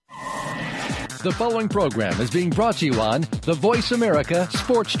The following program is being brought to you on the Voice America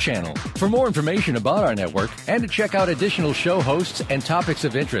Sports Channel. For more information about our network and to check out additional show hosts and topics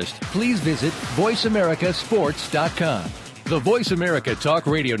of interest, please visit voiceamericasports.com. The Voice America Talk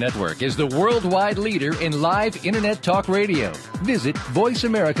Radio Network is the worldwide leader in live Internet talk radio. Visit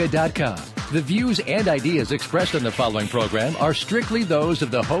voiceamerica.com. The views and ideas expressed on the following program are strictly those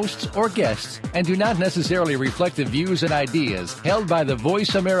of the hosts or guests and do not necessarily reflect the views and ideas held by the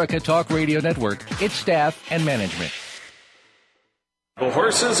Voice America Talk Radio Network, its staff, and management. The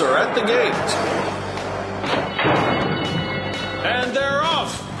horses are at the gate. And they're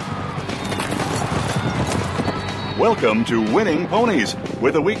off. Welcome to Winning Ponies.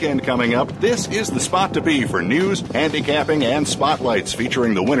 With the weekend coming up, this is the spot to be for news, handicapping, and spotlights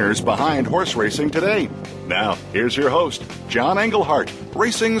featuring the winners behind horse racing today. Now, here's your host, John Englehart,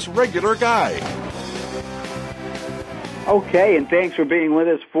 racing's regular guy. Okay, and thanks for being with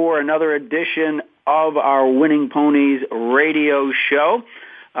us for another edition of our Winning Ponies radio show.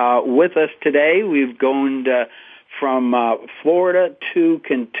 With us today, we've gone from Florida to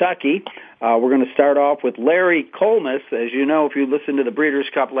Kentucky. We're going to start off with Larry Collmus. As you know, if you listened to the Breeders'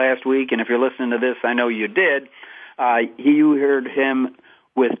 Cup last week, and if you're listening to this, I know you did, you heard him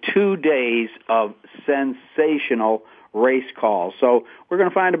with 2 days of sensational race calls. So we're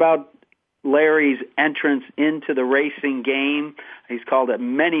going to find about Larry's entrance into the racing game. He's called at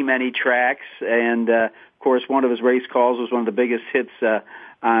many, many tracks, and of course, one of his race calls was one of the biggest hits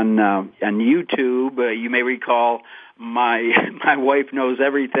on YouTube. You may recall My Wife Knows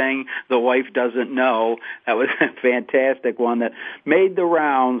Everything, The Wife Doesn't Know. That was a fantastic one that made the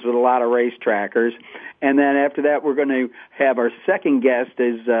rounds with a lot of racetrackers. And then after that, we're going to have our second guest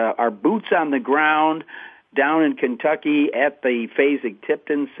is our boots on the ground down in Kentucky at the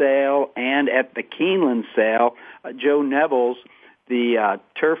Fastig-Tipton sale and at the Keeneland sale. Joe Nevills, the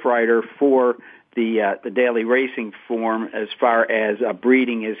turf rider for the daily racing form as far as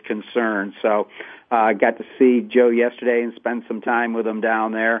breeding is concerned. So I got to see Joe yesterday and spend some time with him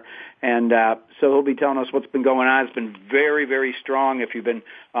down there. And so he'll be telling us what's been going on. It's been very, very strong. If you've been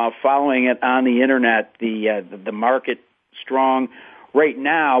following it on the Internet, the market strong. Right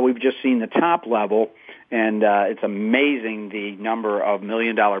now, we've just seen the top level, and it's amazing the number of $1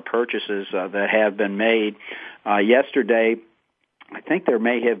 million purchases that have been made. Yesterday, I think there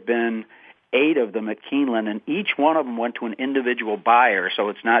may have been 8 of them at Keeneland, and each one of them went to an individual buyer. So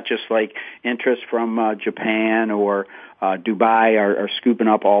it's not just like interest from Japan or Dubai are scooping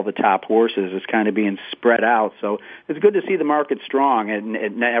up all the top horses. It's kind of being spread out. So it's good to see the market strong, and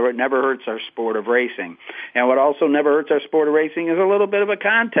it never hurts our sport of racing. And what also never hurts our sport of racing is a little bit of a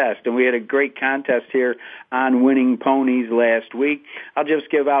contest. And we had a great contest here on Winning Ponies last week. I'll just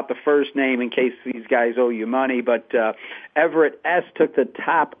give out the first name in case these guys owe you money, but Everett S. took the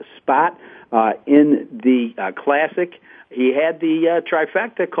top spot in the Classic. He had the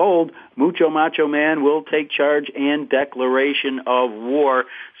trifecta called Mucho Macho Man, Will Take Charge, and Declaration of War.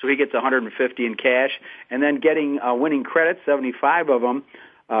 So he gets $150 in cash. And then getting winning credits, 75 of them,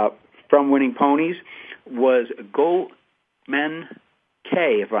 from Winning Ponies, was Go Men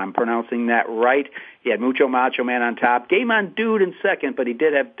K, if I'm pronouncing that right. He had Mucho Macho Man on top. Game On Dude in second, but he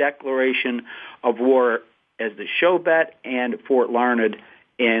did have Declaration of War as the show bet, and Fort Larned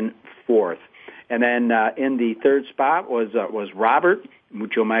in fourth. And then in the third spot was Robert,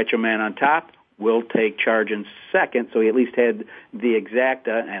 Mucho Macho Man on top, Will Take Charge in second, so he at least had the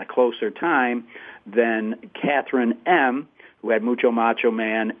exacta and a closer time than Catherine M., who had Mucho Macho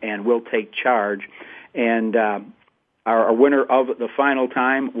Man and Will Take Charge. And our winner of the final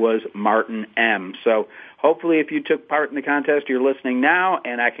time was Martin M. So hopefully if you took part in the contest, you're listening now,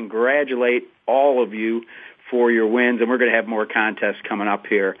 and I congratulate all of you for your wins, and we're going to have more contests coming up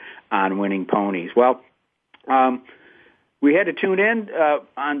here on Winning Ponies. Well, we had to tune in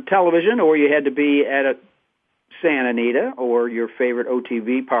on television, or you had to be at a Santa Anita or your favorite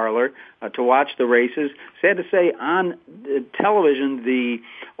OTV parlor to watch the races. Sad to say, on television, the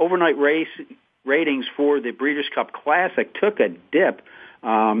overnight race ratings for the Breeders' Cup Classic took a dip.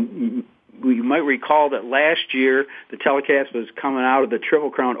 You might recall that last year the telecast was coming out of the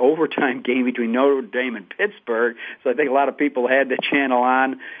Triple Crown overtime game between Notre Dame and Pittsburgh, so I think a lot of people had the channel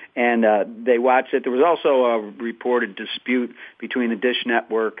on and they watched it. There was also a reported dispute between the Dish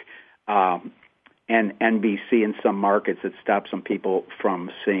Network and NBC in some markets that stopped some people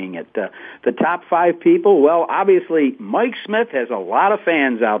from seeing it. The top 5 people, well, obviously Mike Smith has a lot of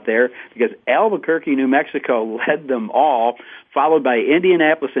fans out there because Albuquerque, New Mexico led them all, followed by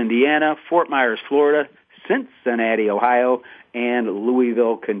Indianapolis, Indiana, Fort Myers, Florida, Cincinnati, Ohio, and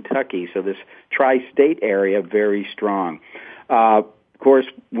Louisville, Kentucky. So this tri-state area, very strong. course,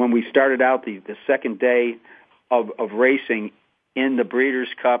 when we started out the second day of racing in the Breeders'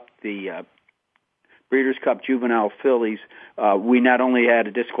 Cup, the Breeders' Cup Juvenile Fillies, we not only had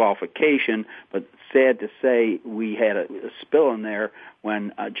a disqualification, but sad to say we had a spill in there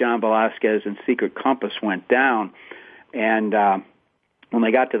when John Velasquez and Secret Compass went down. And when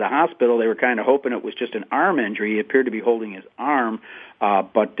they got to the hospital, they were kind of hoping it was just an arm injury. He appeared to be holding his arm,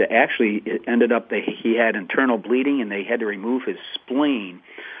 but actually it ended up that he had internal bleeding, and they had to remove his spleen.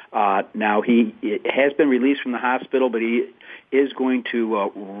 Now, he has been released from the hospital, but he is going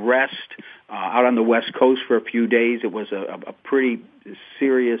to rest out on the West Coast for a few days. It was a pretty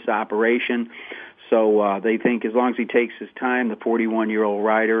serious operation. So they think as long as he takes his time, the 41-year-old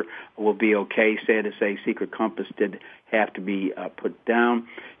rider will be okay. Sad to say, Secret Compass did have to be put down.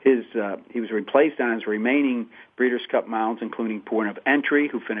 He was replaced on his remaining Breeders' Cup mounts, including Point of Entry,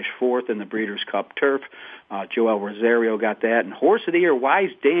 who finished fourth in the Breeders' Cup Turf. Joel Rosario got that. And Horse of the Year,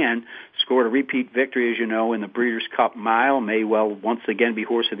 Wise Dan, scored a repeat victory, as you know, in the Breeders' Cup Mile. May well once again be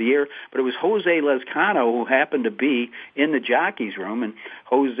Horse of the Year. But it was Jose Lezcano who happened to be in the jockey's room. And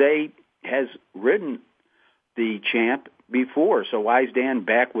Jose has ridden the champ before, so Wise Dan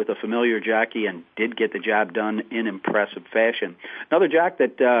back with a familiar jockey and did get the job done in impressive fashion. Another jock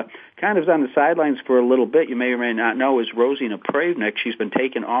that kind of is on the sidelines for a little bit, you may or may not know, is Rosie Napravnik. She's been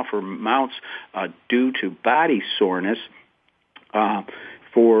taken off her mounts due to body soreness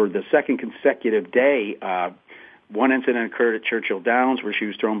for the second consecutive day. One incident occurred at Churchill Downs where she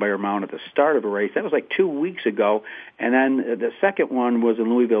was thrown by her mount at the start of a race. That was like 2 weeks ago. And then the second one was in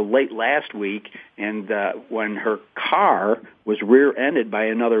Louisville late last week, and when her car was rear-ended by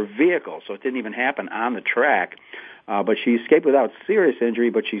another vehicle. So it didn't even happen on the track. But she escaped without serious injury,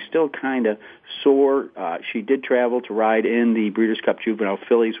 but she's still kind of sore. She did travel to ride in the Breeders' Cup Juvenile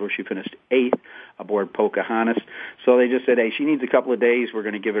Fillies, where she finished 8th aboard Pocahontas. So they just said, hey, she needs a couple of days. We're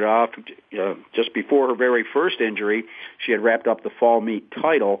going to give it off. Just before her very first injury, she had wrapped up the fall meet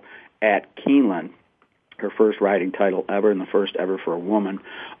title at Keeneland, her first riding title ever and the first ever for a woman.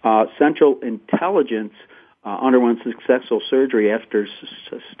 Central Intelligence underwent successful surgery after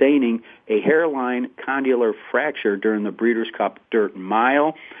sustaining a hairline condylar fracture during the Breeders' Cup Dirt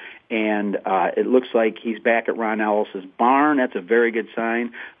Mile. And it looks like he's back at Ron Ellis's barn. That's a very good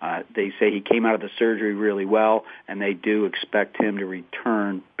sign. They say he came out of the surgery really well, and they do expect him to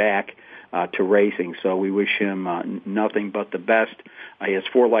return back to racing. So we wish him nothing but the best. He has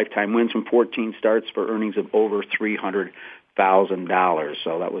 4 lifetime wins from 14 starts for earnings of over $300,000.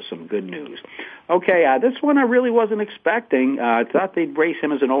 So that was some good news. Okay, this one I really wasn't expecting. I thought they'd race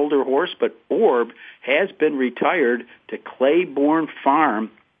him as an older horse, but Orb has been retired to Claiborne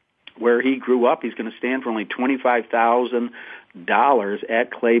Farm, where he grew up. He's going to stand for only $25,000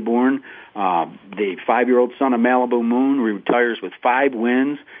 at Claiborne. The 5-year-old son of Malibu Moon retires with 5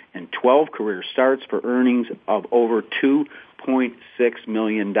 wins and 12 career starts for earnings of over $2.6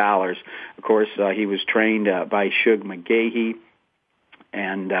 million. Of course, he was trained by Shug McGahee,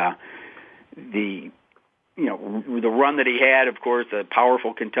 and the run that he had, of course, a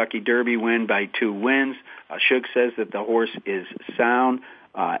powerful Kentucky Derby win by 2 wins. Shug says that the horse is sound.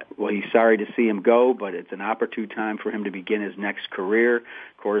 Well, he's sorry to see him go, but it's an opportune time for him to begin his next career.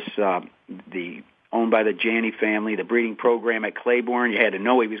 Of course, owned by the Janney family, the breeding program at Claiborne, you had to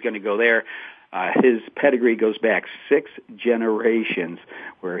know he was going to go there. His pedigree goes back 6 generations,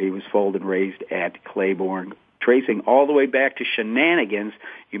 where he was foaled and raised at Claiborne, tracing all the way back to Shenanigans.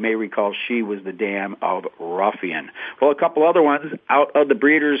 You may recall she was the dam of Ruffian. Well, a couple other ones out of the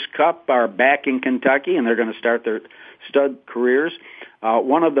Breeders' Cup are back in Kentucky, and they're going to start their stud careers.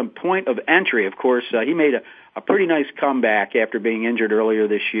 One of them, Point of Entry, of course, he made a pretty nice comeback after being injured earlier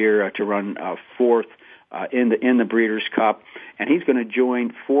this year to run 4th in the Breeders' Cup, and he's going to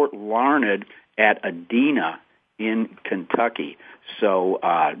join Fort Larned at Adena in Kentucky. So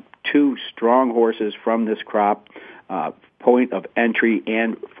 2 strong horses from this crop, Point of Entry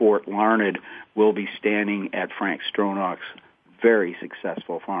and Fort Larned, will be standing at Frank Stronach's very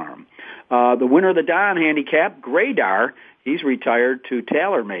successful farm. The winner of the Don Handicap, Graydar, he's retired to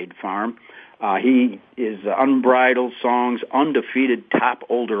TaylorMade Farm. He is Unbridled Song's undefeated top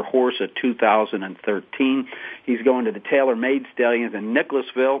older horse of 2013. He's going to the TaylorMade Stallions in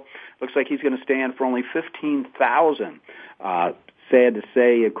Nicholasville. Looks like he's going to stand for only $15,000. Sad to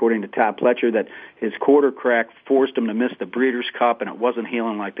say, according to Todd Pletcher, that his quarter crack forced him to miss the Breeders' Cup, and it wasn't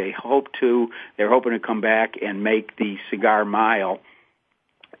healing like they hoped to. They were hoping to come back and make the Cigar Mile,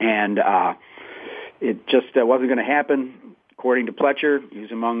 and it just wasn't going to happen. According to Pletcher, he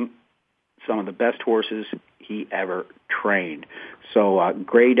was among some of the best horses he ever trained. So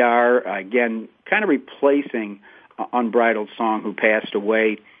Graydar, again, kind of replacing Unbridled Song, who passed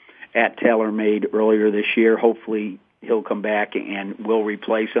away at TaylorMade earlier this year. Hopefully he'll come back and we'll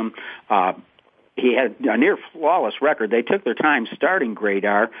replace him. He had a near flawless record. They took their time starting Grade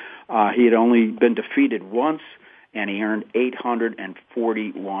R. He had only been defeated once, and he earned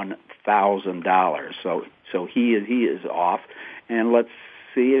 $841,000. So he is off. And let's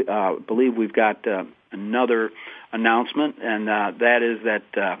see. I believe we've got another announcement, and that is that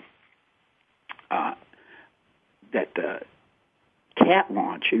Cat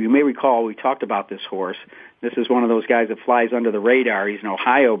Launch. You may recall we talked about this horse. This is one of those guys that flies under the radar. He's an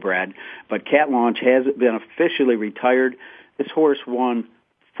Ohio bred, but Cat Launch has been officially retired. This horse won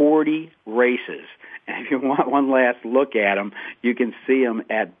 40 races. And if you want one last look at him, you can see him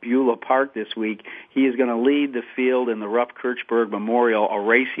at Beulah Park this week. He is going to lead the field in the Rupp Kirchberg Memorial, a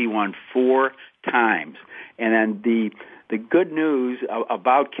race he won 4 times. And then the good news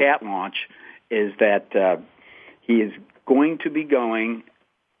about Cat Launch is that he is going to be going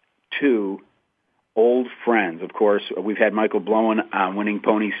to Old Friends. Of course, we've had Michael Blowen on Winning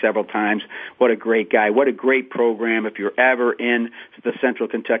Ponies several times. What a great guy. What a great program. If you're ever in the central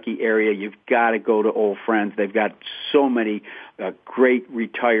Kentucky area, you've got to go to Old Friends. They've got so many great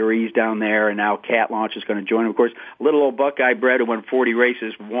retirees down there, and now Cat Launch is going to join. Of course, little old Buckeye bred who won 40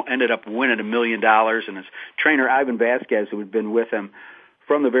 races ended up winning $1 million, and his trainer, Ivan Vasquez, who had been with him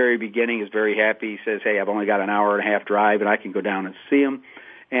from the very beginning, is very happy. He says, hey, I've only got an hour and a half drive, and I can go down and see him.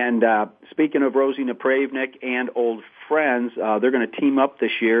 And speaking of Rosie Napravnik and Old Friends, they're going to team up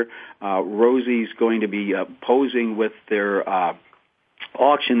this year. Rosie's going to be posing with their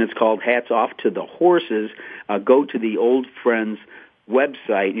auction that's called Hats Off to the Horses. Go to the Old Friends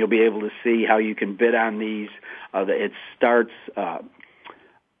website, and you'll be able to see how you can bid on these. It starts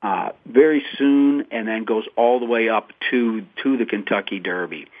very soon and then goes all the way up to the Kentucky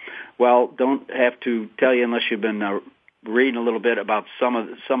Derby. Well, don't have to tell you unless you've been reading a little bit about some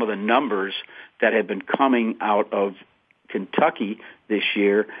of the numbers that have been coming out of Kentucky this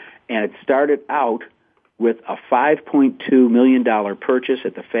year, and it started out with a $5.2 million purchase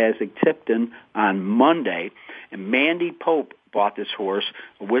at the Fastig-Tipton on Monday, and Mandy Pope bought this horse,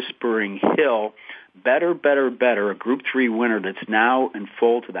 Whispering Hill. Better, a Group 3 winner that's now in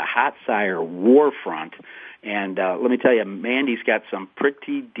full to the Hot Sire Warfront. And let me tell you, Mandy's got some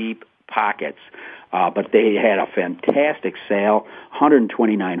pretty deep pockets. But they had a fantastic sale.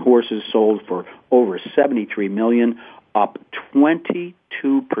 129 horses sold for over $73 million, up 22%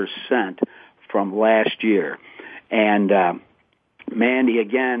 from last year. And Mandy,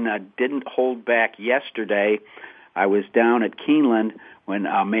 again, didn't hold back yesterday. I was down at Keeneland when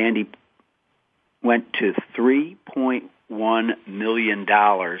Mandy went to $3.1 million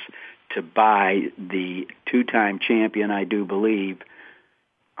to buy the 2-time champion, I do believe,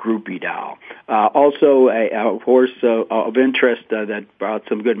 Groupie Doll. Also, a horse of interest that brought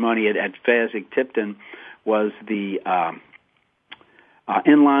some good money at Fastig-Tipton was the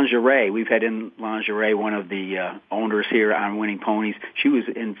In Lingerie. We've had In Lingerie, one of the owners here on Winning Ponies. She was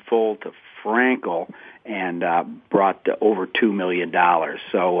in full to Frankel and brought over $2 million.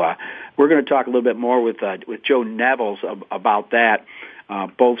 So we're going to talk a little bit more with Joe Nevills about that.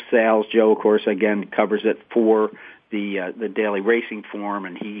 Both sales. Joe, of course, again, covers it for the Daily Racing Form,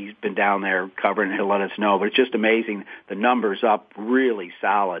 and he's been down there covering, and he'll let us know. But it's just amazing. The numbers up really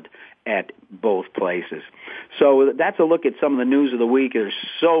solid at both places. So that's a look at some of the news of the week. There's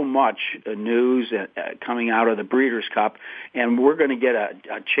so much news coming out of the Breeders' Cup, and we're going to get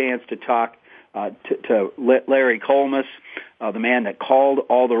a chance to talk to Larry Collmus, the man that called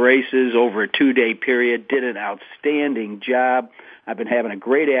all the races over a 2-day period, did an outstanding job. I've been having a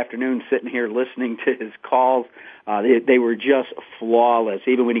great afternoon sitting here listening to his calls. They were just flawless.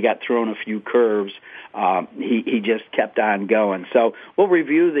 Even when he got thrown a few curves, he just kept on going. So we'll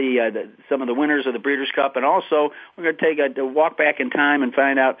review some of the winners of the Breeders' Cup, and also we're going to take a walk back in time and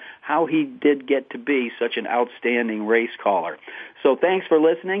find out how he did get to be such an outstanding race caller. So thanks for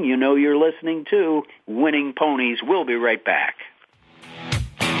listening. You know you're listening to Winning Ponies. We'll be right back.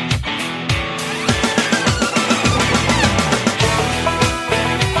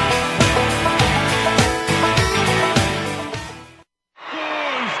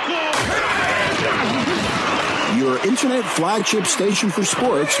 Your internet flagship station for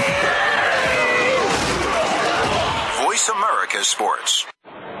sports. Voice America Sports.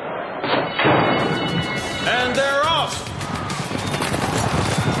 And they're off.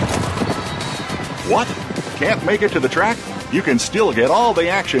 What? Can't make it to the track? you can still get all the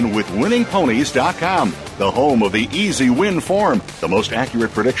action with winningponies.com, the home of the easy win form, the most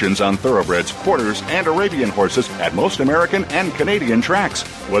accurate predictions on thoroughbreds, quarters, and Arabian horses at most American and Canadian tracks.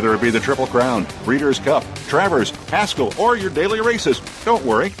 Whether it be the Triple Crown, Breeders' Cup, Travers, Haskell, or your daily races, don't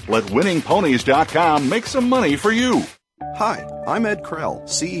worry, let winningponies.com make some money for you. Hi, I'm Ed Krell,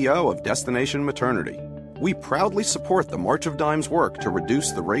 CEO of Destination Maternity. We proudly support the March of Dimes work to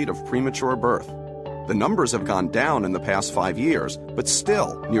reduce the rate of premature birth. The numbers have gone down in the past 5 years, but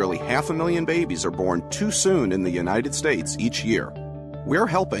still, nearly 500,000 babies are born too soon in the United States each year. We're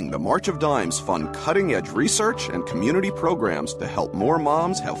helping the March of Dimes fund cutting-edge research and community programs to help more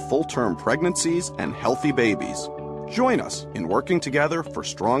moms have full-term pregnancies and healthy babies. Join us in working together for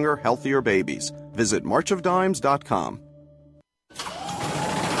stronger, healthier babies. Visit marchofdimes.com.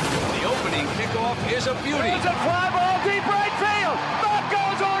 The opening kickoff is a beauty. It's a fly ball deep right field. Back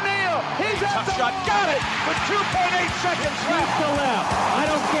goes O'Neill. He's at the shot. Got it with 2.8 seconds left to left. I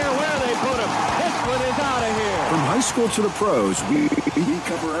don't care where they put him. This one is out of here. From high school to the pros, we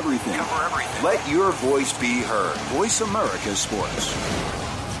cover everything. Let your voice be heard. Voice America Sports.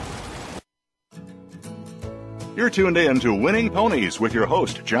 You're tuned in to Winning Ponies with your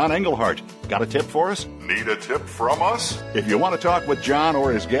host, John Englehart. Got a tip for us? Need a tip from us? If you want to talk with John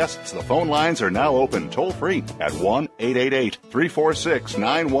or his guests, the phone lines are now open toll-free at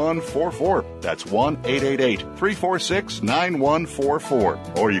 1-888-346-9144. That's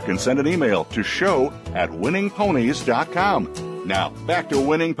 1-888-346-9144. Or you can send an email to show@winningponies.com. Now, back to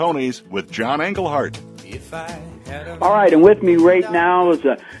Winning Ponies with John Englehart. All right, and with me right now is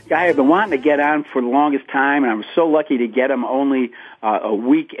a guy I've been wanting to get on for the longest time, and I was so lucky to get him only a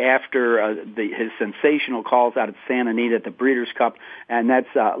week after his sensational calls out at Santa Anita at the Breeders' Cup, and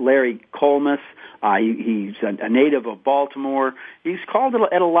that's Larry Collmus. He's a native of Baltimore. He's called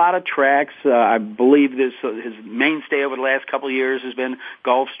at a lot of tracks. I believe his mainstay over the last couple of years has been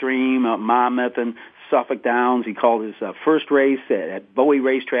Gulfstream, Monmouth, and Suffolk Downs. He called his first race at Bowie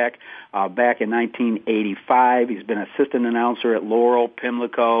Racetrack back in 1985. He's been assistant announcer at Laurel,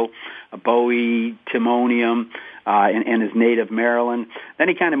 Pimlico, Bowie, Timonium, and his native Maryland. Then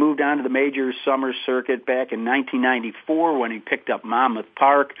he kind of moved on to the major summer circuit back in 1994 when he picked up Monmouth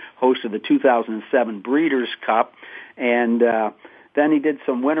Park, hosted the 2007 Breeders' Cup, and then he did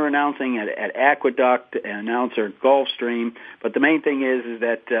some winter announcing at Aqueduct and announcer at Gulfstream. But the main thing is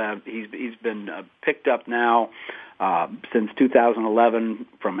that he's been picked up now since 2011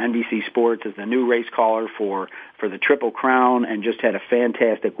 from NBC Sports as the new race caller for the Triple Crown, and just had a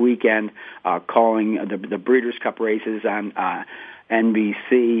fantastic weekend calling the Breeders' Cup races on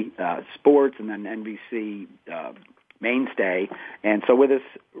NBC Sports and then NBC Mainstay. And so with us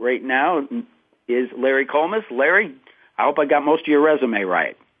right now is Larry Collmus. Larry, I hope I got most of your resume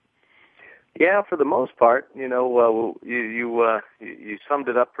right. Yeah, for the most part, you summed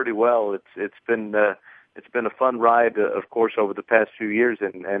it up pretty well. It's been a fun ride, of course, over the past few years,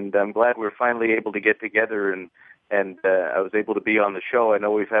 and I'm glad we're finally able to get together and I was able to be on the show. I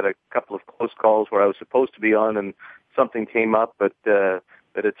know we've had a couple of close calls where I was supposed to be on and something came up, but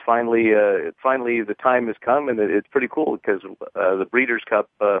it's finally the time has come, and it's pretty cool because the Breeders' Cup.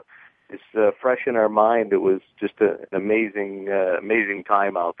 It's fresh in our mind. It was just an amazing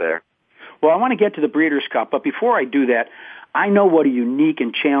time out there. Well, I want to get to the Breeders' Cup, but before I do that, I know what a unique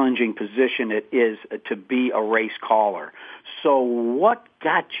and challenging position it is to be a race caller. So what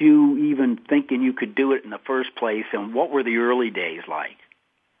got you even thinking you could do it in the first place, and what were the early days like?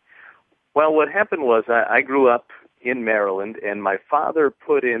 Well, what happened was I grew up in Maryland, and my father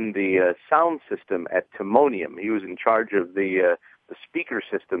put in the sound system at Timonium. He was in charge of the speaker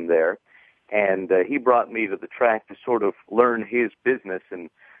system there, and he brought me to the track to sort of learn his business, and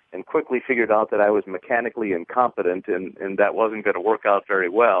quickly figured out that I was mechanically incompetent, and that wasn't going to work out very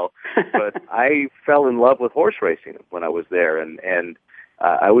well. But I fell in love with horse racing when I was there, and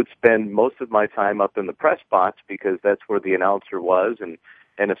I would spend most of my time up in the press box because that's where the announcer was, and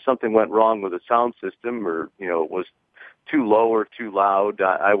if something went wrong with the sound system, or it was too low or too loud,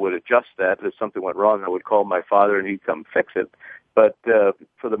 I would adjust that. If something went wrong, I would call my father and he'd come fix it. But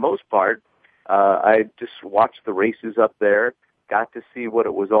for the most part, I just watched the races up there, got to see what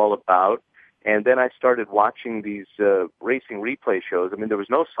it was all about, and then I started watching these racing replay shows. I mean, there was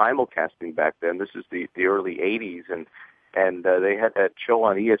no simulcasting back then. This is the early 80s, and they had that show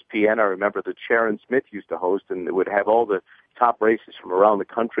on ESPN, I remember, that Sharon Smith used to host, and it would have all the top races from around the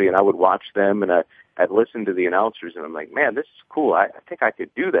country, and I would watch them, and I'd listen to the announcers, and I'm like, man, this is cool. I think I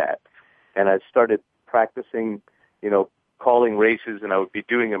could do that. And I started practicing, calling races, and I would be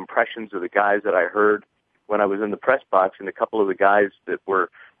doing impressions of the guys that I heard when I was in the press box, and a couple of the guys that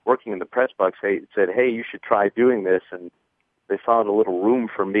were working in the press box said, hey, you should try doing this. And they found a little room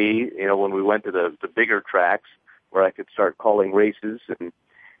for me, when we went to the bigger tracks where I could start calling races.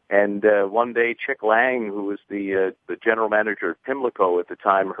 And one day, Chick Lang, who was the general manager of Pimlico at the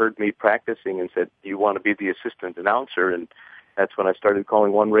time, heard me practicing and said, "Do you want to be the assistant announcer?" And that's when I started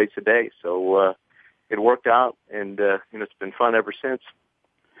calling one race a day. So it worked out, and it's been fun ever since.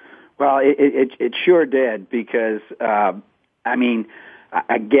 Well, it sure did, because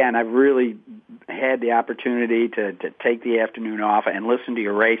again, I've really had the opportunity to take the afternoon off and listen to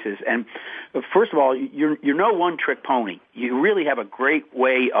your races. And first of all, you're no one-trick pony. You really have a great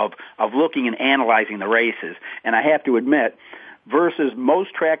way of looking and analyzing the races. And I have to admit, versus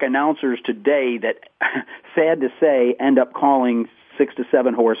most track announcers today that, sad to say, end up calling 6 to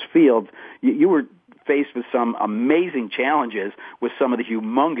 7 horse fields, you were faced with some amazing challenges with some of the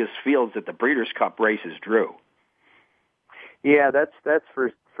humongous fields that the Breeders' Cup races drew. Yeah, that's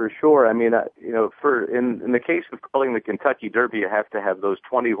for sure. I mean, in the case of calling the Kentucky Derby, you have to have those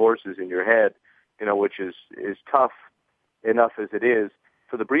 20 horses in your head, which is tough enough as it is.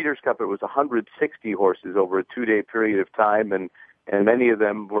 For the Breeders' Cup, it was 160 horses over a 2-day period of time, and many of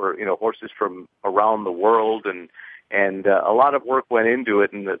them were, horses from around the world, and a lot of work went into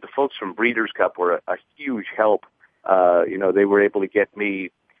it. And the folks from Breeders' Cup were a huge help. They were able to get me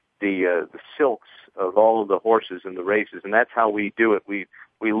the silks of all of the horses in the races, and that's how we do it.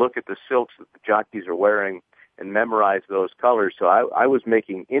 We look at the silks that the jockeys are wearing and memorize those colors. So I was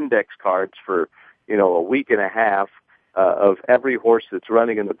making index cards for a week and a half of every horse that's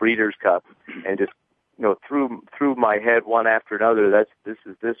running in the Breeders' Cup, and just through my head one after another. This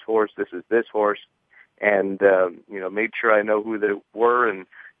is this horse, this is this horse, and made sure I know who they were, and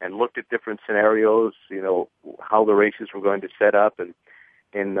looked at different scenarios. How the races were going to set up, and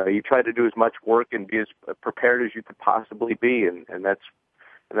you try to do as much work and be as prepared as you could possibly be, and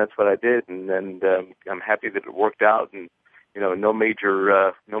that's what I did, and I'm happy that it worked out, and no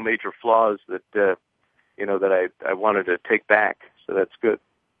major flaws that that I wanted to take back, so that's good.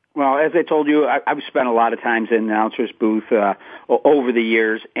 Well, as I told you, I've spent a lot of times in the announcer's booth over the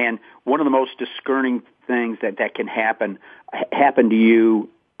years, and one of the most discerning things that can happen happened to you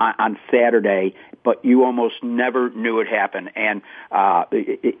on Saturday, but you almost never knew it happened. And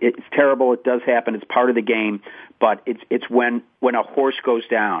it's terrible. It does happen. It's part of the game. But it's when a horse goes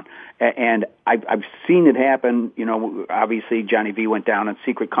down. And I've seen it happen. Obviously Johnny V went down on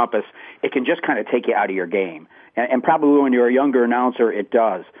Secret Compass. It can just kind of take you out of your game. And probably when you're a younger announcer, it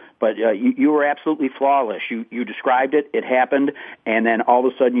does. But you were absolutely flawless. You described it. It happened. And then all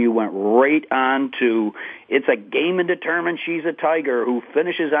of a sudden you went right on to, it's a game and determined she's a tiger who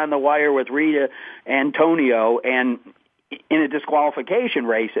finishes on the wire with Rita Antonio, and in a disqualification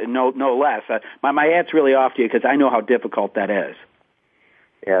race, no less. My hat's really off to you, because I know how difficult that is.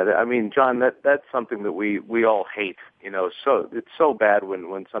 Yeah, I mean, John, that's something that we all hate. So it's so bad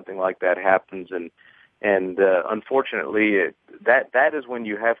when something like that happens, and unfortunately, that is when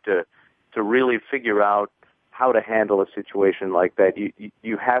you have to really figure out how to handle a situation like that.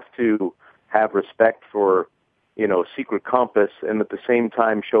 You have to have respect for Secret Compass, and at the same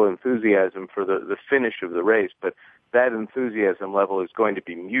time show enthusiasm for the finish of the race. But that enthusiasm level is going to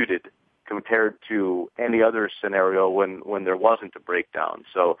be muted compared to any other scenario when there wasn't a breakdown.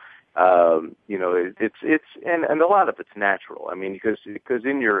 So it's and a lot of it's natural. I mean, because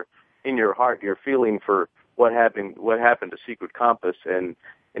in your heart you're feeling for what happened to Secret Compass, and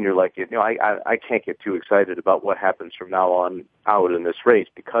you're like, I can't get too excited about what happens from now on out in this race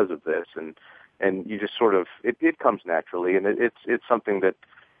because of this, and you just sort of it comes naturally, and it's something that,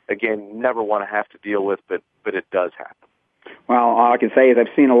 again, you never want to have to deal with, but it does happen. Well, all I can say is I've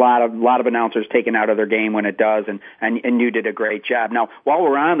seen a lot of announcers taken out of their game when it does, and you did a great job. Now, while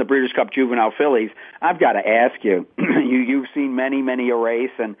we're on the Breeders' Cup Juvenile Fillies, I've got to ask you, you've seen many a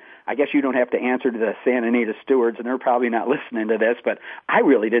race, and I guess you don't have to answer to the Santa Anita Stewards, and they're probably not listening to this, but I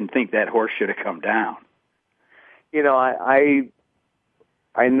really didn't think that horse should have come down.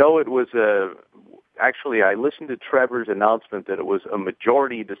 I know it was actually, I listened to Trevor's announcement that it was a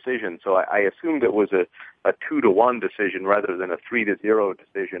majority decision, so I assumed it was a 2-1 decision rather than a 3-0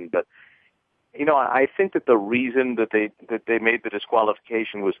 decision. But I think that the reason that they made the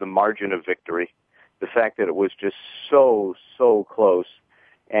disqualification was the margin of victory, the fact that it was just so close,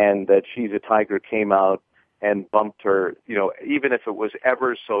 and that She's a Tiger came out and bumped her. Even if it was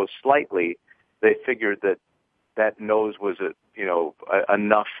ever so slightly, they figured that nose was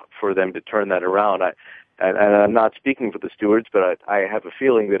enough for them to turn that around. And I'm not speaking for the stewards, but I have a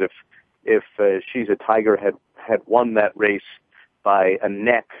feeling that if She's a Tiger had won that race by a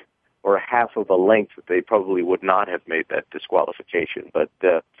neck or a half of a length, that they probably would not have made that disqualification. But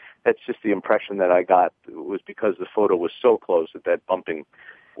that's just the impression that I got. It was because the photo was so close that bumping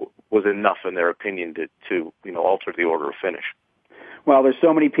was enough, in their opinion, to alter the order of finish. Well, there's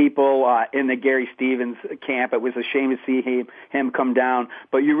so many people in the Gary Stevens camp. It was a shame to see him come down,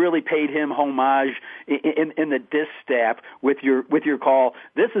 but you really paid him homage in the distaff with your call.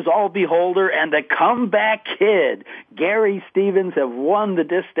 This is all Beholder and the comeback kid. Gary Stevens have won the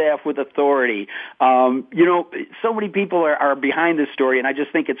distaff with authority. So many people are behind this story, and I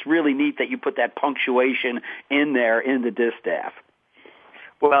just think it's really neat that you put that punctuation in there in the distaff.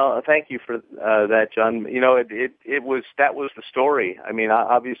 Well, thank you for that, John. That was the story. I mean,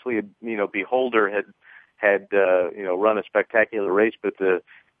 obviously, Beholder had run a spectacular race, but the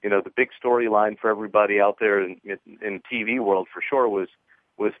big storyline for everybody out there in TV world for sure was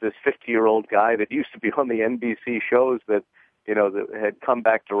this 50-year-old guy that used to be on the NBC shows that had come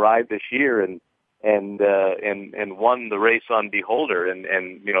back to ride this year and won the race on Beholder,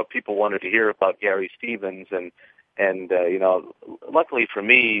 and people wanted to hear about Gary Stevens and luckily for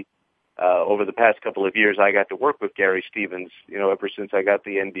me, over the past couple of years, I got to work with Gary Stevens, ever since I got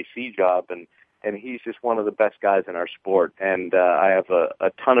the NBC job, and he's just one of the best guys in our sport, and I have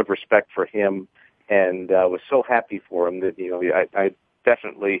a ton of respect for him, and was so happy for him that, I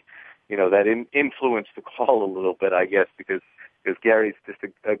definitely, that influenced the call a little bit, I guess, because Gary's just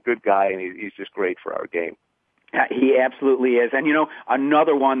a good guy, and he's just great for our game. He absolutely is. And,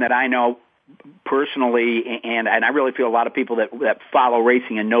 another one that I know personally, and I really feel a lot of people that follow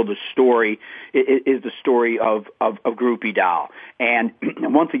racing and know the story is the story of Groupie Doll. And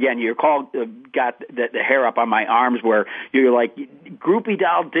once again, your call got the hair up on my arms where you're like, Groupie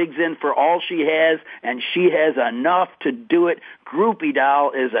Doll digs in for all she has, and she has enough to do it. Groupie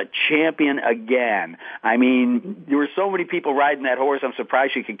Doll is a champion again. I mean, there were so many people riding that horse, I'm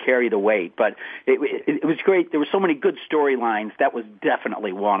surprised she could carry the weight. But it was great. There were so many good storylines. That was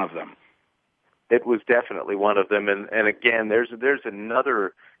definitely one of them. It was definitely one of them, and again, there's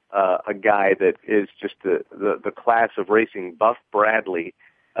another a guy that is just the class of racing, Buff Bradley.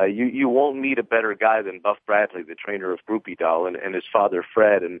 You won't meet a better guy than Buff Bradley, the trainer of Groupie Doll, and his father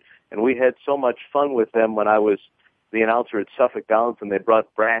Fred, and we had so much fun with them when I was the announcer at Suffolk Downs, and they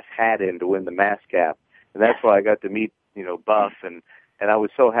brought Brass Hat in to win the Mass Cap, and that's where I got to meet Buff, and I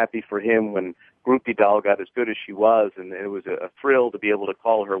was so happy for him when Groupie Doll got as good as she was, and it was a thrill to be able to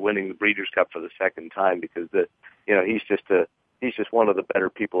call her winning the Breeders' Cup for the second time, because he's just one of the better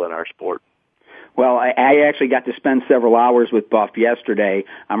people in our sport. Well, I actually got to spend several hours with Buff yesterday.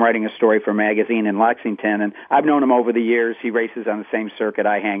 I'm writing a story for a magazine in Lexington, and I've known him over the years. He races on the same circuit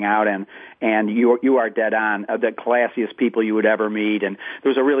I hang out in, and you are dead on, the classiest people you would ever meet. And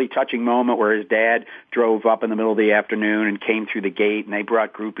there was a really touching moment where his dad drove up in the middle of the afternoon and came through the gate, and they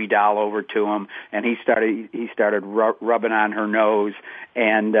brought Groupie Doll over to him, and he started rubbing on her nose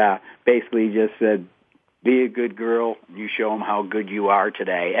and basically just said, be a good girl. You show them how good you are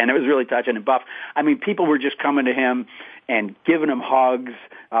today. And it was really touching. And Buff, I mean, people were just coming to him and giving him hugs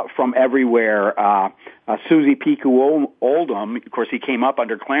from everywhere. Susie Piku Oldham, of course, he came up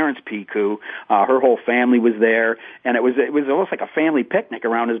under Clarence Piku. Her whole family was there, and it was almost like a family picnic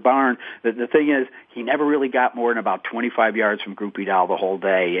around his barn. The thing is, he never really got more than about 25 yards from Groupie Doll the whole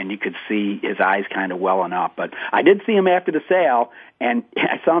day, and you could see his eyes kind of welling up. But I did see him after the sale, and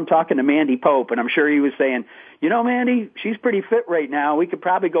I saw him talking to Mandy Pope, and I'm sure he was saying, Mandy, she's pretty fit right now. We could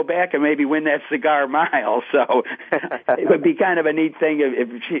probably go back and maybe win that cigar mile. So it would be kind of a neat thing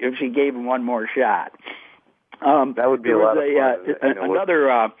if she gave him one more shot. That would be a lot of fun.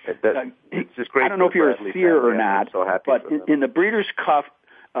 Another, it's just great. I don't know if you're a seer or not, so but in the Breeders' Cup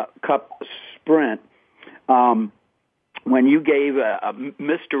Sprint, when you gave a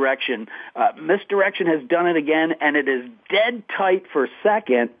misdirection, misdirection has done it again, and it is dead tight for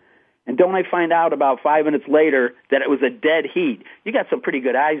second. And don't I find out about 5 minutes later that it was a dead heat? You got some pretty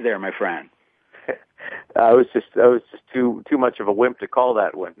good eyes there, my friend. I was just too much of a wimp to call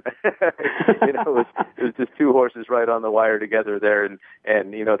that one. It was just two horses right on the wire together there,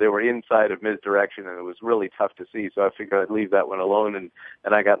 and they were inside of misdirection, and it was really tough to see. So I figured I'd leave that one alone, and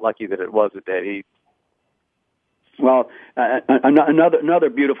I got lucky that it was a dead heat. Well, another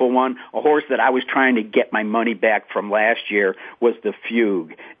beautiful one, a horse that I was trying to get my money back from last year was the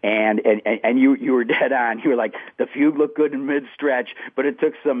Fugue, and you were dead on. You were like, the Fugue looked good in mid-stretch, but it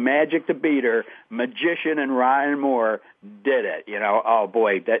took some magic to beat her. Magician and Ryan Moore did it. Oh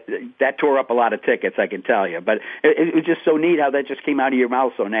boy, that tore up a lot of tickets, I can tell you. But it was just so neat how that just came out of your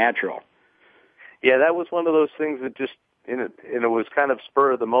mouth so natural. Yeah, that was one of those things that just. And it was kind of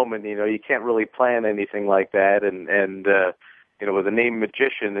spur of the moment. You can't really plan anything like that, and with the name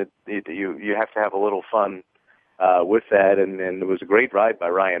Magician, you have to have a little fun with that, and it was a great ride by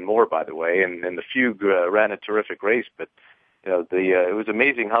Ryan Moore, by the way, and the Fugue ran a terrific race, but it was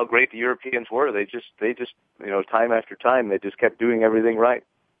amazing how great the Europeans were. They just time after time they just kept doing everything right.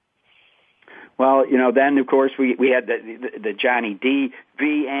 Well, then of course we had the Johnny D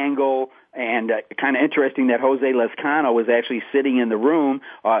V angle, and kind of interesting that Jose Lezcano was actually sitting in the room,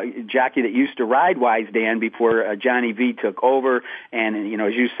 jockey that used to ride Wise Dan before Johnny V took over, and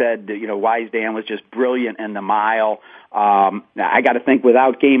as you said, Wise Dan was just brilliant in the mile. I got to think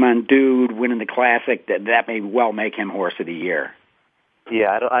without Game On Dude winning the Classic, that may well make him Horse of the Year.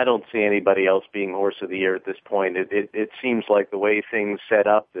 Yeah, I don't see anybody else being Horse of the Year at this point. It seems like the way things set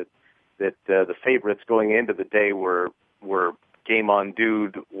up that the favorites going into the day were Game On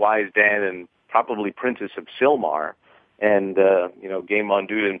Dude, Wise Dan, and probably Princess of Silmar. And Game On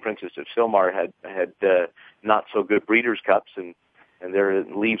Dude and Princess of Silmar had not so good Breeders' Cups, and there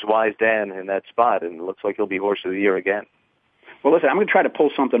it leaves Wise Dan in that spot, and it looks like he'll be Horse of the Year again. Well, listen, I'm going to try to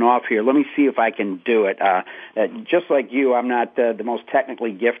pull something off here. Let me see if I can do it. Just like you, I'm not the most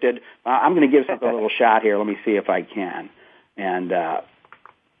technically gifted. I'm going to give something a little shot here. Let me see if I can. And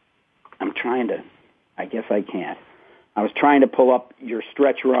I'm trying to. I guess I can't. I was trying to pull up your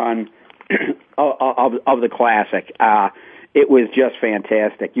stretch run of the Classic. It was just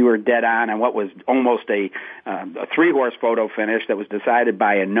fantastic. You were dead on what was almost a 3-horse photo finish that was decided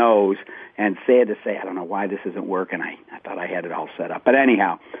by a nose. And sad to say, I don't know why this isn't working. I thought I had it all set up, but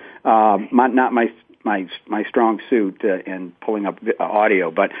anyhow, not my strong suit in pulling up audio.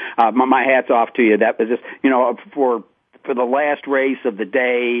 But my hat's off to you. That was just for the last race of the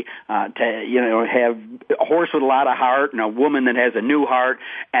day, to have a horse with a lot of heart and a woman that has a new heart,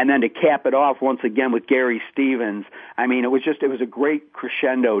 and then to cap it off once again with Gary Stevens. I mean, it was a great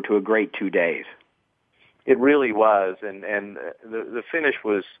crescendo to a great 2 days. It really was, and the finish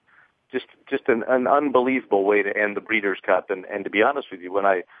was just an unbelievable way to end the Breeders' Cup. And to be honest with you, when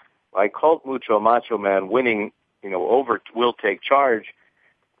I called Mucho Macho Man winning, over Will Take Charge,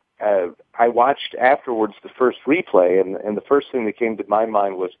 I watched afterwards the first replay, and the first thing that came to my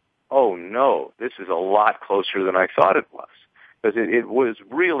mind was, oh no, this is a lot closer than I thought it was. Because it was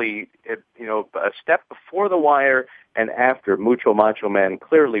really, a step before the wire and after. Mucho Macho Man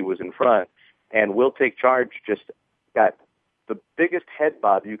clearly was in front, and Will Take Charge just got the biggest head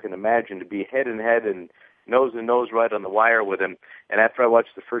bob you can imagine, to be head and head and nose right on the wire with him. And after I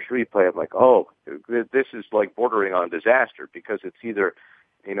watched the first replay, I'm like, oh, this is like bordering on disaster, because it's either,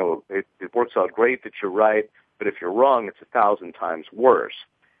 it works out great that you're right, but if you're wrong, it's 1,000 times worse.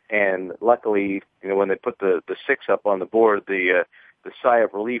 And luckily, when they put the 6 up on the board, the sigh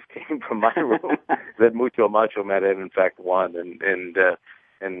of relief came from my room that Mucho Macho Man had in fact won, and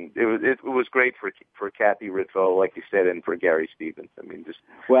it was great for Kathy Ritvo, like you said, and for Gary Stevens. I mean,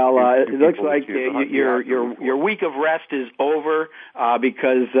 it looks like your week of rest is over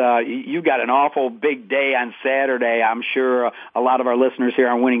because you got an awful big day on Saturday. I'm sure a lot of our listeners here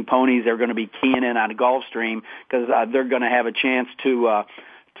on Winning Ponies are going to be keying in on Gulfstream because they're going to have a chance to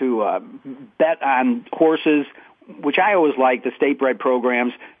bet on horses, which I always like, the state-bred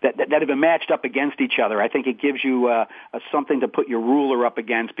programs that have been matched up against each other. I think it gives you something to put your ruler up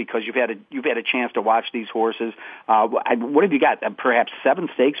against, because you've had a chance to watch these horses. What have you got? Perhaps 7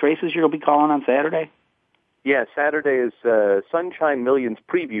 stakes races you'll be calling on Saturday? Yeah, Saturday is Sunshine Millions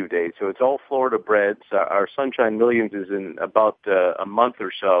preview day, so it's all Florida breds. Our Sunshine Millions is in about a month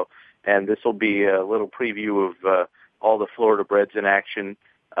or so, and this will be a little preview of all the Florida breds in action.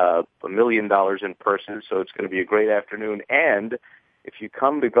 $1 million in purses, so it's going to be a great afternoon. And if you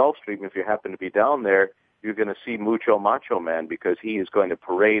come to Gulfstream, if you happen to be down there, you're going to see Mucho Macho Man, because he is going to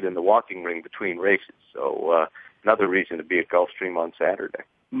parade in the walking ring between races. So another reason to be at Gulfstream on Saturday.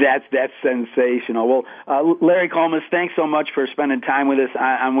 That's sensational. Well, Larry Collmus, thanks so much for spending time with us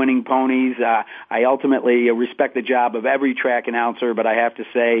on Winning Ponies. I ultimately respect the job of every track announcer, but I have to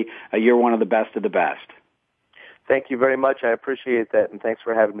say you're one of the best of the best. Thank you very much. I appreciate that, and thanks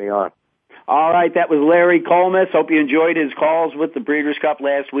for having me on. All right, that was Larry Collmus. Hope you enjoyed his calls with the Breeders' Cup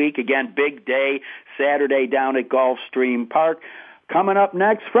last week. Again, big day, Saturday down at Gulfstream Park. Coming up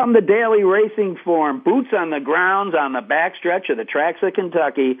next from the Daily Racing Form, boots on the grounds on the backstretch of the tracks of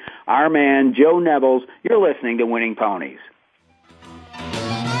Kentucky, our man Joe Nevills. You're listening to Winning Ponies.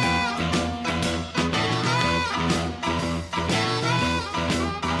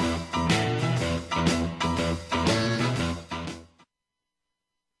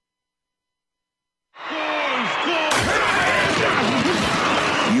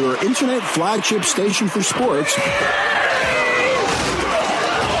 Your internet flagship station for sports.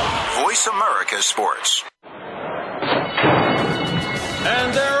 Voice America Sports.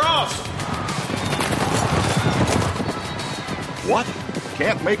 And they're off. What?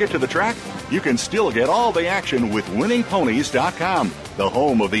 Can't make it to the track? You can still get all the action with winningponies.com, the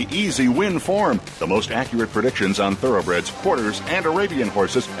home of the easy win form, the most accurate predictions on thoroughbreds, quarters, and Arabian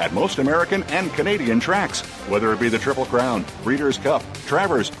horses at most American and Canadian tracks. Whether it be the Triple Crown, Breeders' Cup,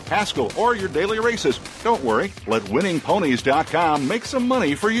 Travers, Haskell, or your daily races, don't worry. Let winningponies.com make some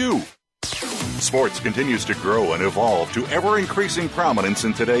money for you. Sports continues to grow and evolve to ever-increasing prominence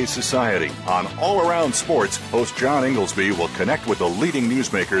in today's society. On All Around Sports, host John Inglesby will connect with the leading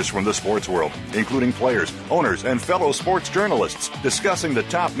newsmakers from the sports world, including players, owners, and fellow sports journalists, discussing the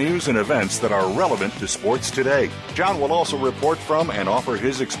top news and events that are relevant to sports today. John will also report from and offer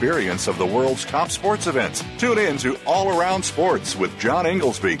his experience of the world's top sports events. Tune in to All Around Sports with John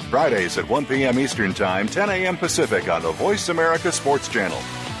Inglesby, Fridays at 1 p.m. Eastern Time, 10 a.m. Pacific on the Voice America Sports Channel.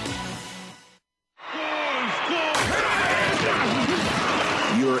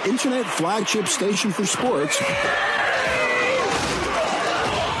 Your internet flagship station for sports.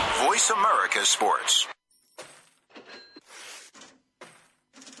 Voice America Sports.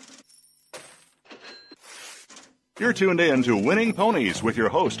 You're tuned in to Winning Ponies with your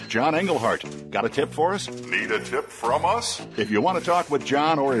host, John Englehart. Got a tip for us? Need a tip from us? If you want to talk with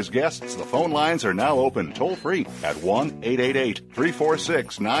John or his guests, the phone lines are now open toll-free at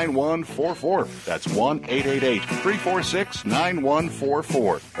 1-888-346-9144. That's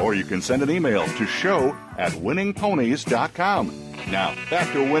 1-888-346-9144. Or you can send an email to show@winningponies.com. Now,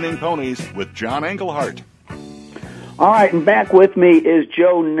 back to Winning Ponies with John Englehart. All right, and back with me is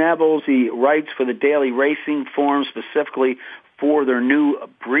Joe Nevills. He writes for the Daily Racing Form, specifically for their new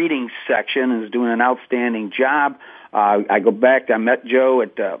breeding section, and is doing an outstanding job. I met Joe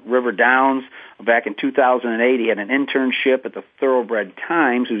at River Downs back in 2008. He had an internship at the Thoroughbred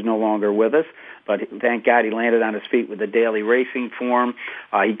Times, who's no longer with us, but thank God he landed on his feet with the Daily Racing Form.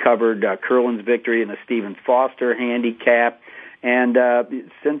 He covered Curlin's victory in the Stephen Foster handicap, and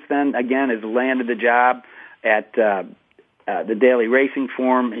since then, again, has landed the job at the Daily Racing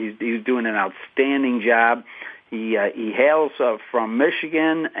Form. He's doing an outstanding job. He hails from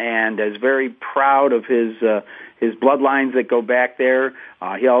Michigan and is very proud of his bloodlines that go back there.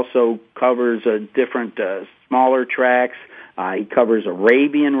 He also covers different smaller tracks. He covers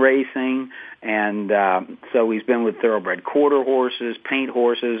Arabian racing, and so he's been with thoroughbred quarter horses, paint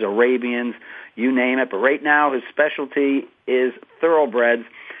horses, Arabians, you name it. But right now his specialty is thoroughbreds,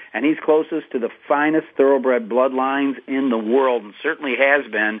 and he's closest to the finest thoroughbred bloodlines in the world, and certainly has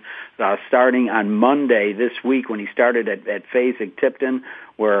been starting on Monday this week when he started at Fastig-Tipton,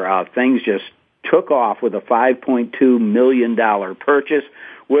 where things just took off with a $5.2 million purchase.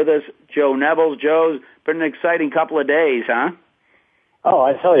 With us, Joe Nevills. Joe's been an exciting couple of days, huh? Oh,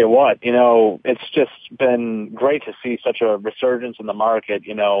 I tell you what, it's just been great to see such a resurgence in the market.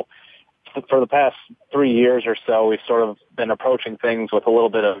 For the past 3 years or so, we've sort of been approaching things with a little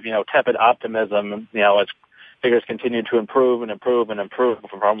bit of, tepid optimism, as figures continue to improve and improve and improve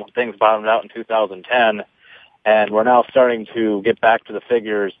from things bottomed out in 2010. And we're now starting to get back to the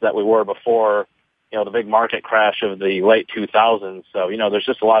figures that we were before, the big market crash of the late 2000s. So, there's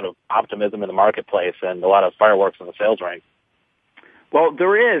just a lot of optimism in the marketplace and a lot of fireworks in the sales range. Well,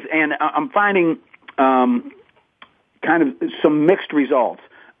 there is, and I'm finding kind of some mixed results.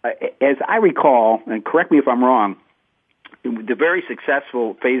 As I recall, and correct me if I'm wrong, the very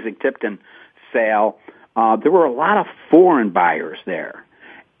successful Fastig-Tipton sale, there were a lot of foreign buyers there.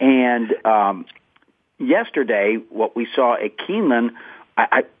 And yesterday, what we saw at Keeneland,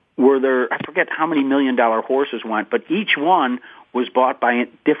 I forget how many $1 million horses went, but each one was bought by a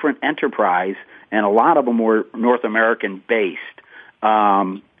different enterprise, and a lot of them were North American based.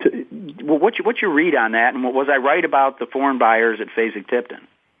 What's your read on that? And was I right about the foreign buyers at Fastig-Tipton?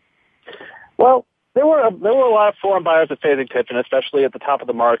 Well, there were a lot of foreign buyers at Fastig-Tipton, especially at the top of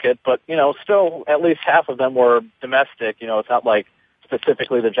the market, but, still at least half of them were domestic. It's not like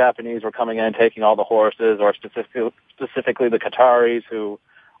specifically the Japanese were coming in and taking all the horses, or specifically the Qataris, who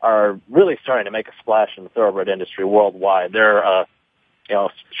are really starting to make a splash in the thoroughbred industry worldwide. They're,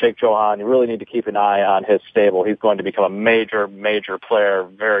 Sheikh Johan, you really need to keep an eye on his stable. He's going to become a major, major player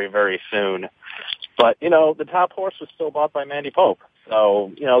very, very soon. But, the top horse was still bought by Mandy Pope.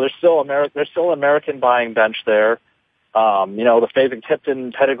 So, there's still an American buying bench there. The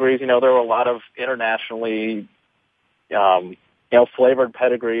Fastig-Tipton pedigrees, there were a lot of internationally, flavored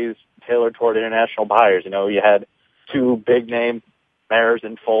pedigrees tailored toward international buyers. You had two big name mares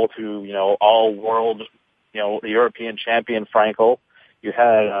in foal to, all world, the European champion Frankel. You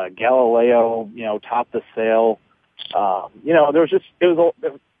had Galileo, top the sale.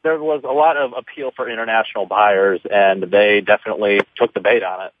 There was a lot of appeal for international buyers, and they definitely took the bait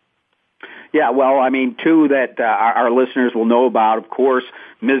on it. Yeah, well, I mean, two that our listeners will know about, of course,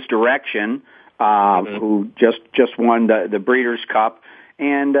 Misdirection, who just won the Breeders' Cup.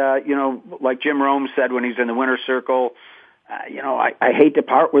 And, like Jim Rome said when he's in the winner's circle, I hate to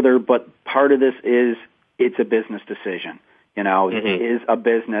part with her, but part of this is it's a business decision. It is a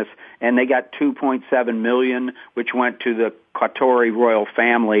business. And they got $2.7 million, which went to the Cottori royal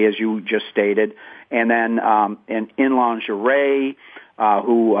family, as you just stated. And then In Lingerie,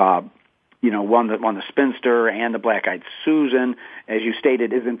 who won the Spinster and the Black-Eyed Susan, as you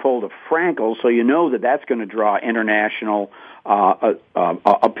stated, is in fold of Frankel, so you know that's going to draw international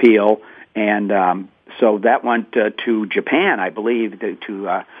appeal. And so that went to Japan, I believe,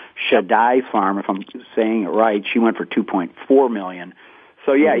 to Shadai Farm, if I'm saying it right. She went for $2.4 million.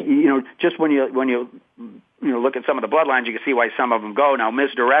 So yeah, just when you look at some of the bloodlines, you can see why some of them go. Now,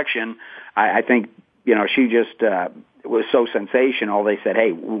 Misdirection, I think she just was so sensational. They said,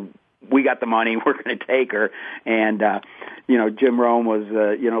 hey, we got the money, we're going to take her. And, Jim Rome was,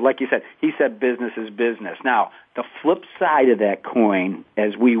 like you said, he said business is business. Now, the flip side of that coin,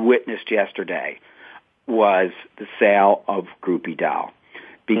 as we witnessed yesterday, was the sale of Groupie Doll.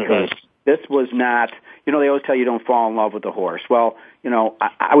 Because this was not, they always tell you don't fall in love with the horse. Well,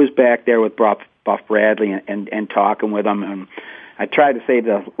 I was back there with Buff Bradley and talking with him, and I tried to save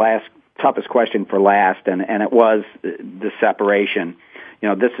the toughest question for last, and it was the separation.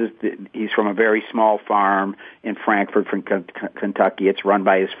 He's from a very small farm in Frankfort, Kentucky. It's run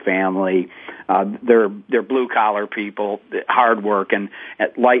by his family. They're blue collar people, hard work, and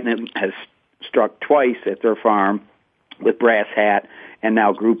Lightning has struck twice at their farm with Brass Hat and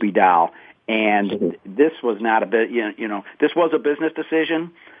now Groupie Doll. And this was not a bit, this was a business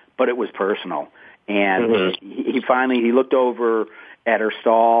decision, but it was personal. And he looked over at her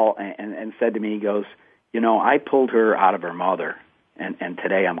stall and said to me, he goes, I pulled her out of her mother. And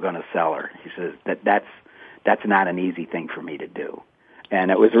today I'm going to sell her. He says that's not an easy thing for me to do,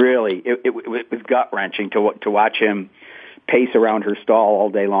 and it was really it was gut wrenching to watch him pace around her stall all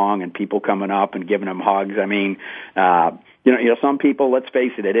day long and people coming up and giving him hugs. I mean, some people, let's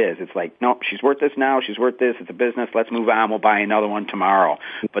face it, it's like, no, she's worth this now. She's worth this. It's a business. Let's move on. We'll buy another one tomorrow.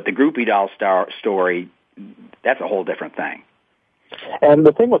 But the Groupie Doll story, that's a whole different thing. And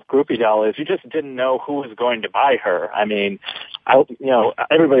the thing with Groupie Doll is you just didn't know who was going to buy her. I mean,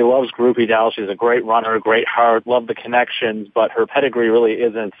 everybody loves Groupie Doll. She's a great runner, great heart, love the connections, but her pedigree really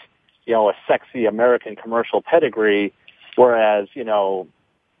isn't, a sexy American commercial pedigree. Whereas,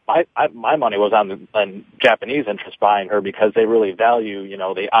 my money was on Japanese interest buying her because they really value,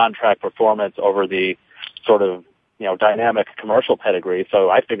 the on-track performance over the sort of, dynamic commercial pedigree. So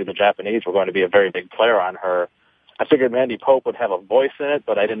I figured the Japanese were going to be a very big player on her. I figured Mandy Pope would have a voice in it,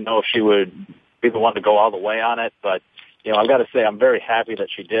 but I didn't know if she would be the one to go all the way on it. But, I've got to say I'm very happy that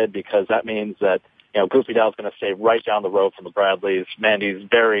she did because that means that, Groupie Doll's going to stay right down the road from the Bradleys. Mandy's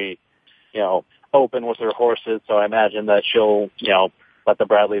very, open with her horses, so I imagine that she'll, let the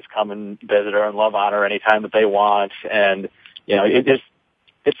Bradleys come and visit her and love on her anytime that they want. And,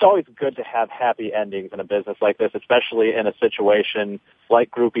 it's always good to have happy endings in a business like this, especially in a situation like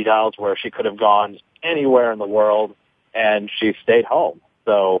Groupie Doll's where she could have gone anywhere in the world and she stayed home.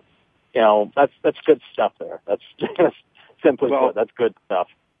 So, that's good stuff there. That's simply put, that's good stuff.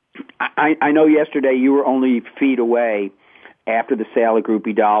 I know yesterday you were only feet away after the sale of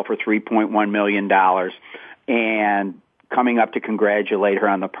Groupie Doll for $3.1 million, and coming up to congratulate her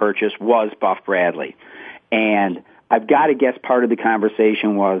on the purchase was Buff Bradley. And I've got to guess part of the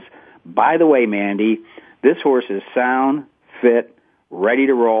conversation was, by the way, Mandy, this horse is sound, fit, ready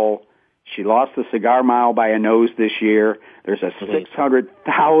to roll. She lost the Cigar Mile by a nose this year. There's a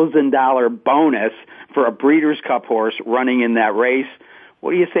 $600,000 bonus for a Breeders' Cup horse running in that race.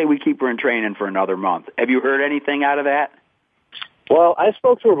 What do you say we keep her in training for another month? Have you heard anything out of that? Well, I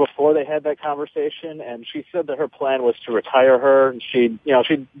spoke to her before they had that conversation, and she said that her plan was to retire her. And she'd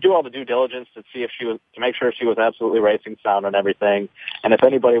do all the due diligence to see if she was, to make sure she was absolutely racing sound and everything. And if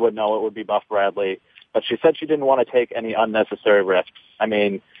anybody would know, it would be Buff Bradley. But she said she didn't want to take any unnecessary risks. I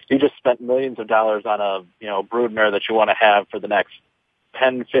mean, you just spent millions of dollars on a, broodmare that you want to have for the next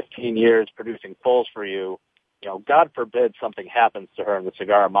 10, 15 years producing foals for you. God forbid something happens to her in the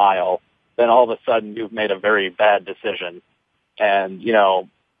Cigar Mile, then all of a sudden you've made a very bad decision. And,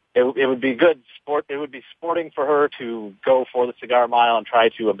 it would be good sport. It would be sporting for her to go for the Cigar Mile and try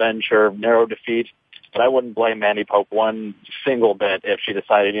to avenge her narrow defeat. But I wouldn't blame Mandy Pope one single bit if she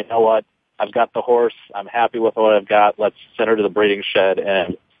decided, you know what, I've got the horse. I'm happy with what I've got. Let's send her to the breeding shed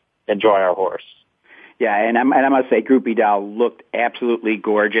and enjoy our horse. Yeah, and I must say, Groupie Doll looked absolutely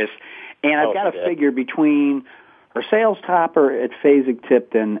gorgeous. And I've got to figure between her sales topper at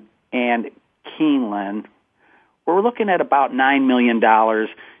Fastig-Tipton and Keeneland. We're looking at about $9 million.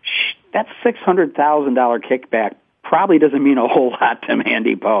 That $600,000 kickback probably doesn't mean a whole lot to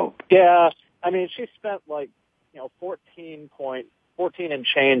Mandy Pope. Yeah, I mean, she spent 14 and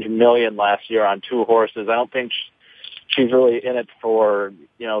change million last year on 2 horses. I don't think she's really in it for,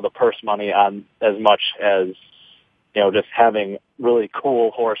 the purse money on as much as, just having really cool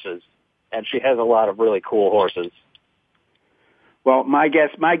horses. And she has a lot of really cool horses. Well, my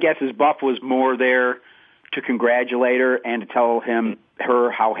guess is Buff was more there to congratulate her and to tell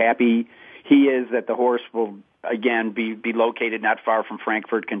her how happy he is that the horse will again be located not far from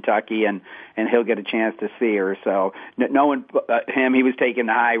Frankfort, Kentucky, and he'll get a chance to see her. So knowing him, he was taking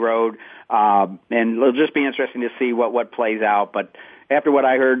the high road, and it'll just be interesting to see what plays out. But after what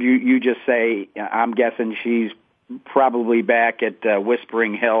I heard you just say, I'm guessing she's probably back at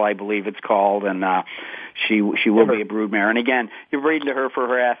Whispering Hill, I believe it's called, and she will be a broodmare. And again, you're reading to her for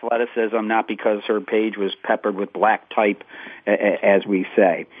her athleticism, not because her page was peppered with black type, as we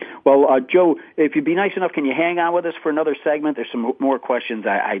say. Well, Joe, if you'd be nice enough, can you hang on with us for another segment? There's some more questions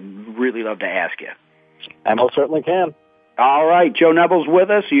I'd really love to ask you. I most certainly can. All right, Joe Nevills with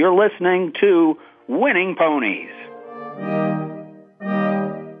us. You're listening to Winning Ponies.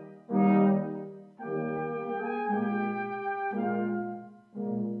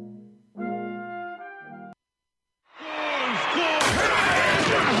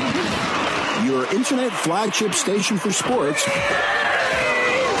 Your internet flagship station for sports.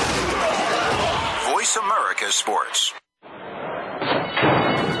 Voice America Sports.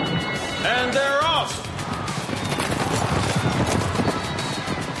 And they're off.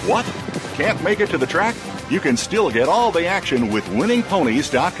 What? Can't make it to the track? You can still get all the action with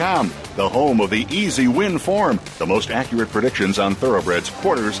winningponies.com, the home of the easy win form, the most accurate predictions on thoroughbreds,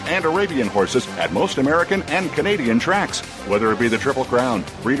 quarters, and Arabian horses at most American and Canadian tracks. Whether it be the Triple Crown,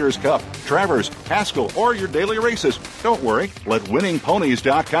 Breeders' Cup, Travers, Haskell, or your daily races, don't worry, let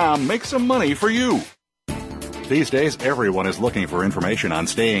winningponies.com make some money for you. These days, everyone is looking for information on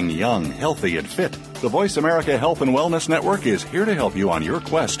staying young, healthy, and fit. The Voice America Health and Wellness Network is here to help you on your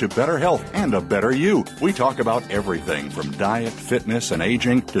quest to better health and a better you. We talk about everything from diet, fitness, and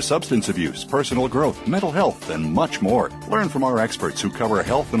aging to substance abuse, personal growth, mental health, and much more. Learn from our experts who cover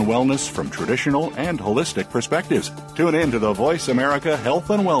health and wellness from traditional and holistic perspectives. Tune in to the Voice America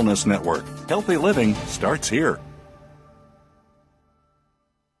Health and Wellness Network. Healthy living starts here.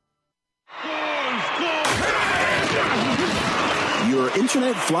 Your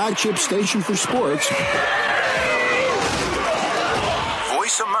internet flagship station for sports.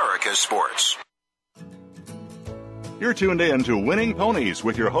 Voice America Sports. You're tuned in to Winning Ponies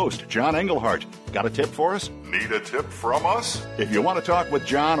with your host, John Englehart. Got a tip for us? Need a tip from us? If you want to talk with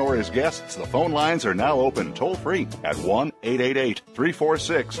John or his guests, the phone lines are now open toll-free at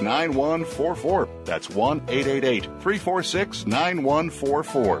 1-888-346-9144. That's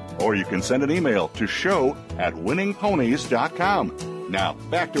 1-888-346-9144. Or you can send an email to show@winningponies.com. Now,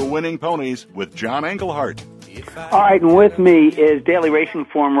 back to Winning Ponies with John Englehart. All right, and with me is Daily Racing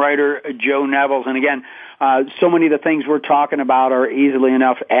Form writer Joe Nevills. And again, so many of the things we're talking about are easily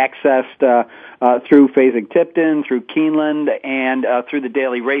enough accessed through Fastig-Tipton, through Keeneland, and through the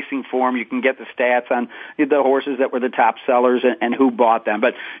Daily Racing Form. You can get the stats on the horses that were the top sellers and who bought them.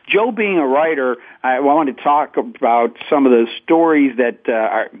 But Joe, being a writer, I wanted to talk about some of the stories that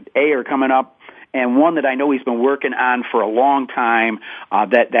are coming up, and one that I know he's been working on for a long time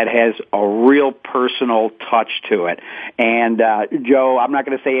that has a real personal touch to it. And Joe, I'm not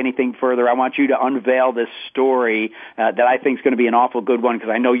going to say anything further. I want you to unveil this story that I think is going to be an awful good one,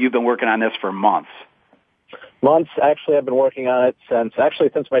 because I know you've been working on this for months. Months. Actually, I've been working on it since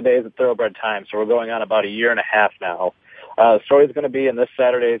my days at Thoroughbred Times, so we're going on about a year and a half now. The story is going to be in this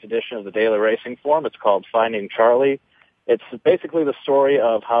Saturday's edition of the Daily Racing Form. It's called Finding Charlie. It's basically the story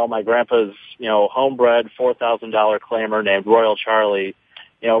of how my grandpa's, homebred $4,000 claimer named Royal Charlie,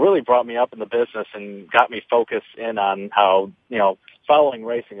 really brought me up in the business and got me focused in on how, following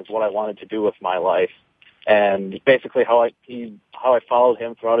racing is what I wanted to do with my life. And basically how I followed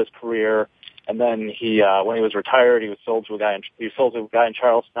him throughout his career. And then he, when he was retired, he was sold to a guy in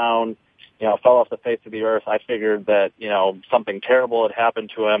Charlestown, fell off the face of the earth. I figured that, something terrible had happened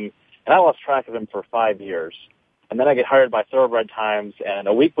to him, and I lost track of him for 5 years. And then I get hired by Thoroughbred Times, and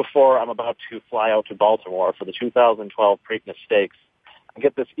a week before I'm about to fly out to Baltimore for the 2012 Preakness Stakes, I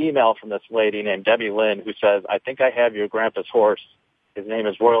get this email from this lady named Debbie Lynn who says, "I think I have your grandpa's horse. His name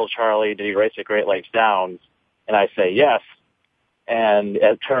is Royal Charlie. Did he race at Great Lakes Downs?" And I say, yes. And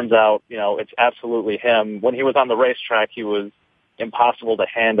it turns out, it's absolutely him. When he was on the racetrack, he was impossible to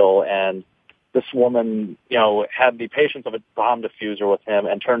handle, and this woman, had the patience of a bomb diffuser with him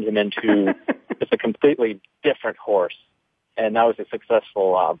and turned him into just a completely different horse. And now he's a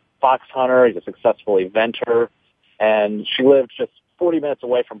successful fox hunter. He's a successful eventer. And she lived just 40 minutes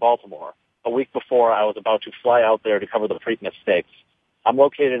away from Baltimore. A week before I was about to fly out there to cover the Preakness Stakes. I'm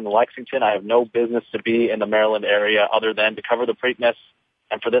located in Lexington. I have no business to be in the Maryland area other than to cover the Preakness.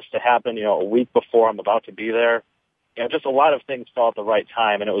 And for this to happen, a week before I'm about to be there, just a lot of things fell at the right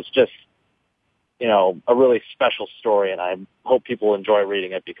time. And it was just, a really special story. And I hope people enjoy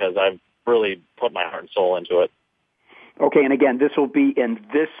reading it because I've really put my heart and soul into it. Okay, and again, this will be in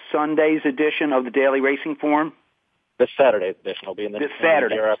this Sunday's edition of the Daily Racing Form? This Saturday's edition will be in this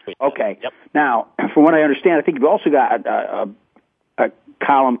Saturday. DRF weekend. Okay. Yep. Now, from what I understand, I think you've also got a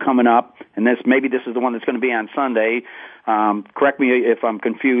column coming up, and maybe this is the one that's going to be on Sunday. Correct me if I'm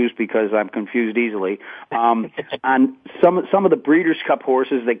confused because I'm confused easily. On some of the Breeders' Cup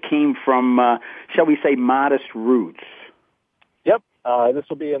horses that came from, shall we say, modest roots. Yep. This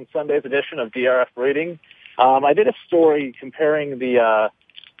will be in Sunday's edition of DRF Breeding. I did a story comparing the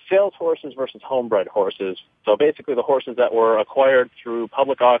sales horses versus homebred horses. So basically the horses that were acquired through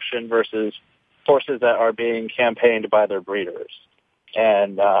public auction versus horses that are being campaigned by their breeders.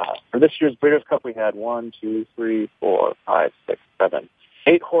 And for this year's Breeders' Cup, we had 8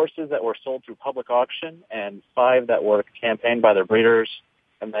 horses that were sold through public auction and 5 that were campaigned by their breeders.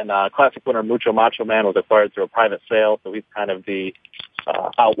 And then classic winner Mucho Macho Man was acquired through a private sale, so he's kind of the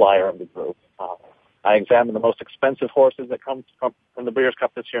outlier of the group. I examined the most expensive horses that come from the Breeders'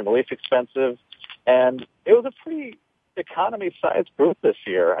 Cup this year and the least expensive. And it was a pretty economy-sized group this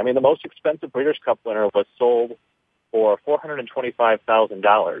year. I mean, the most expensive Breeders' Cup winner was sold for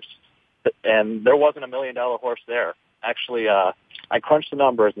 $425,000. And there wasn't a $1 million horse there. Actually, I crunched the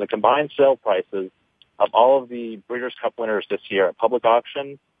numbers, and the combined sale prices of all of the Breeders' Cup winners this year at public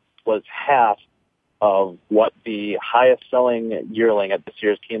auction was half of what the highest-selling yearling at this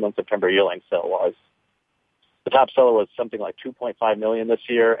year's Keeneland September yearling sale was. The top seller was something like $2.5 million this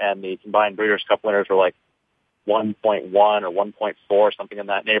year, and the combined Breeders' Cup winners were like 1.1 or 1.4, something in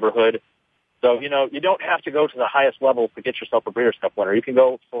that neighborhood. So, you don't have to go to the highest level to get yourself a Breeders' Cup winner. You can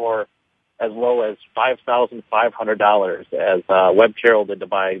go for as low as $5,500, as Webb Carroll did to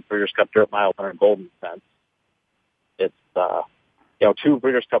buy Breeders' Cup Dirt Mile winner Golden Sense. It's, 2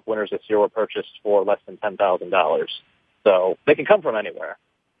 Breeders' Cup winners this year were purchased for less than $10,000. So they can come from anywhere.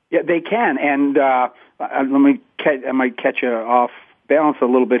 Yeah, they can, and I might catch you off balance a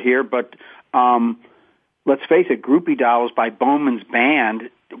little bit here, but let's face it, Groupie Dolls by Bowman's Band,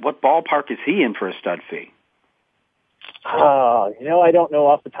 what ballpark is he in for a stud fee? I don't know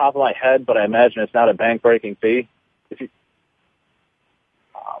off the top of my head, but I imagine it's not a bank-breaking fee.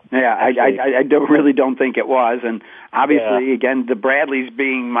 I really don't think it was, and obviously, again, the Bradleys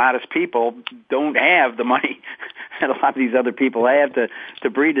being modest people don't have the money that a lot of these other people have to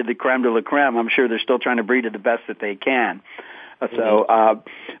breed to the creme de la creme. I'm sure they're still trying to breed to the best that they can. But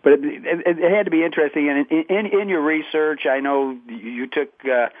it had to be interesting. And in your research, I know you took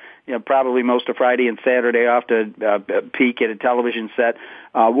probably most of Friday and Saturday off to peek at a television set.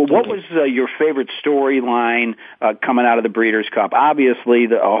 What was your favorite storyline coming out of the Breeders' Cup? Obviously,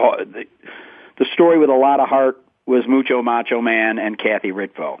 the story with a lot of heart was Mucho Macho Man and Kathy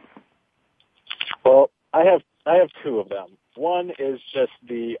Ritvo. Well, I have 2 of them. One is just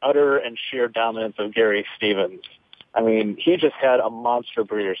the utter and sheer dominance of Gary Stevens. I mean, he just had a monster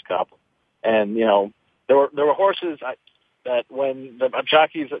Breeders' Cup, and there were horses that when the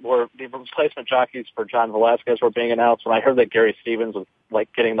replacement jockeys for John Velasquez were being announced, when I heard that Gary Stevens was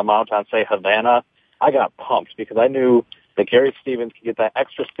like getting the mount on, say, Havana, I got pumped because I knew that Gary Stevens could get that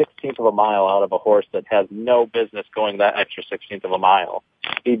extra 16th of a mile out of a horse that has no business going that extra 16th of a mile.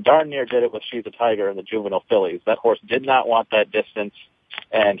 He darn near did it with She's a Tiger and the Juvenile Fillies. That horse did not want that distance,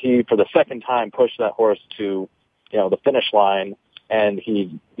 and he, for the second time, pushed that horse to the finish line, and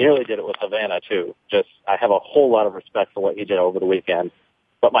he nearly did it with Havana, too. I have a whole lot of respect for what he did over the weekend.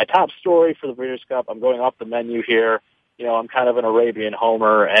 But my top story for the Breeders' Cup, I'm going off the menu here. I'm kind of an Arabian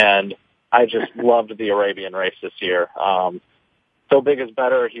homer, and I just loved the Arabian race this year. So Big is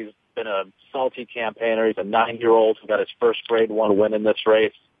Better. He's been a salty campaigner. He's a 9-year-old who got his first Grade 1 win in this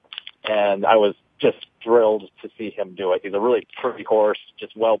race, and I was just thrilled to see him do it. He's a really pretty horse,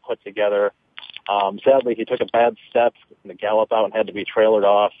 just well put together. Sadly, he took a bad step in the gallop out and had to be trailered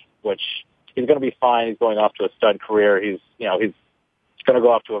off, which he's going to be fine. He's going off to a stud career. He's going to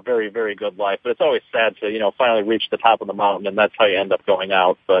go off to a very, very good life. But it's always sad to, finally reach the top of the mountain, and that's how you end up going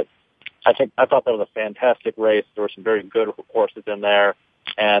out. But I thought that was a fantastic race. There were some very good horses in there,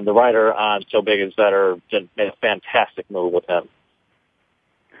 and the rider on So Big is Better made a fantastic move with him.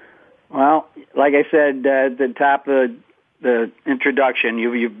 Well, like I said at the top of the introduction,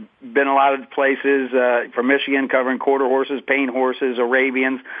 you've been a lot of places, from Michigan, covering quarter horses, paint horses,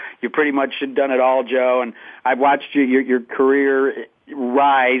 Arabians. You pretty much done it all, Joe, and I've watched your career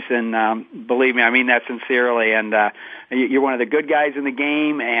rise, and believe me, I mean that sincerely, and you're one of the good guys in the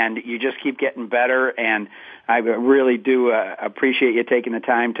game, and you just keep getting better, and I really do appreciate you taking the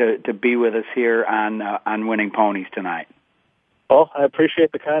time to be with us here on Winning Ponies tonight. Well, I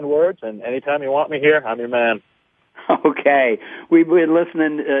appreciate the kind words, and anytime you want me here, I'm your man. Okay, we've been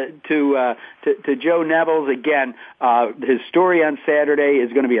listening to Joe Nevills again. His story on Saturday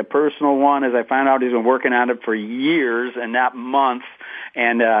is going to be a personal one, as I found out he's been working on it for years and not months,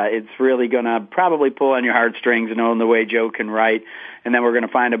 and it's really going to probably pull on your heartstrings, knowing the way Joe can write. And then we're going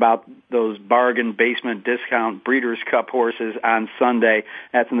to find about those bargain basement discount Breeders' Cup horses on Sunday.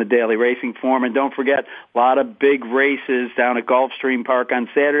 That's in the Daily Racing Form. And don't forget, a lot of big races down at Gulfstream Park on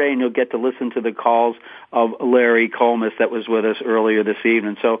Saturday, and you'll get to listen to the calls of Larry Collmus that was with us earlier this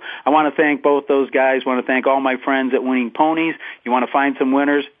evening. So I want to thank both those guys. I want to thank all my friends at Winning Ponies. You want to find some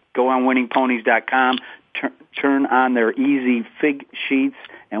winners, go on winningponies.com, turn on their easy fig sheets,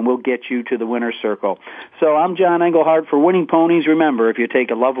 and we'll get you to the winner's circle. So I'm John Englehart for Winning Ponies. Remember, if you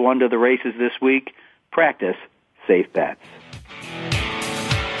take a loved one to the races this week, practice safe bets.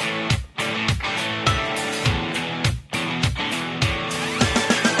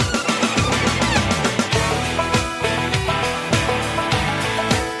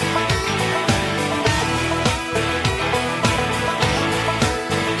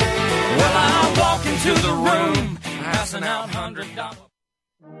 Well, I walk into the room, passing out $100.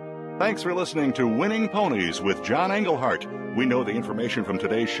 Thanks for listening to Winning Ponies with John Englehart. We know the information from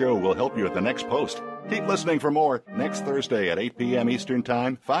today's show will help you at the next post. Keep listening for more next Thursday at 8 p.m. Eastern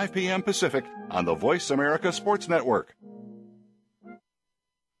Time, 5 p.m. Pacific on the Voice America Sports Network.